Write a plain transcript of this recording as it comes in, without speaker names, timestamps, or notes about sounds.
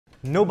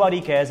Nobody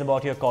cares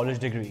about your college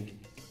degree.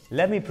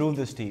 Let me prove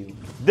this to you.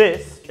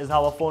 This is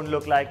how a phone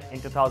looked like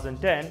in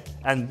 2010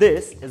 and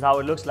this is how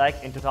it looks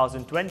like in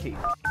 2020.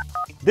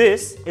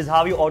 This is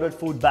how you ordered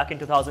food back in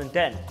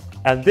 2010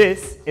 and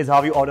this is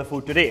how you order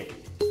food today.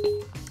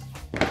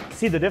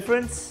 See the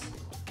difference?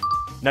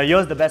 Now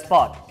here's the best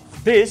part.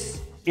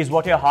 This is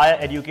what your higher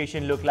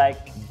education looked like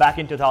back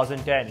in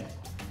 2010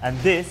 and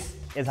this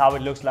is how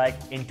it looks like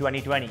in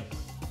 2020.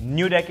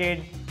 New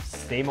decade,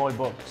 same old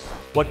books.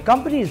 What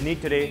companies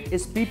need today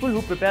is people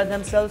who prepare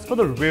themselves for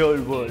the real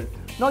world,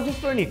 not just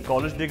for any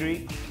college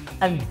degree.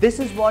 And this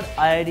is what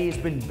IIDE has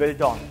been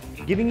built on,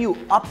 giving you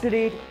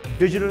up-to-date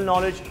digital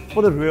knowledge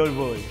for the real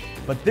world.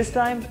 But this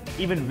time,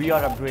 even we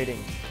are upgrading.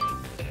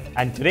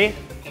 And today,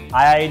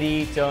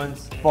 IIDE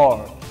turns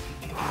 4.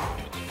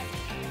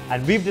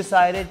 And we've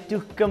decided to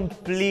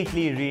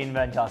completely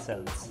reinvent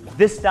ourselves.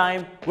 This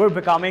time, we're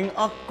becoming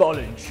a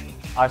college.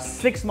 Our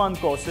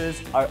 6-month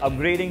courses are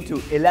upgrading to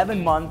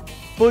 11-month,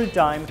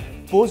 full-time,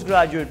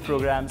 postgraduate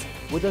programs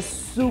with a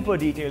super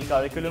detailed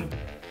curriculum,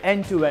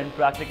 end-to-end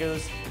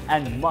practicals,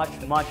 and much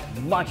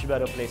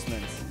better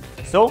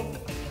placements. So,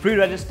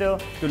 pre-register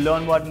to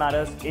learn what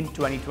matters in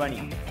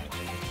 2020.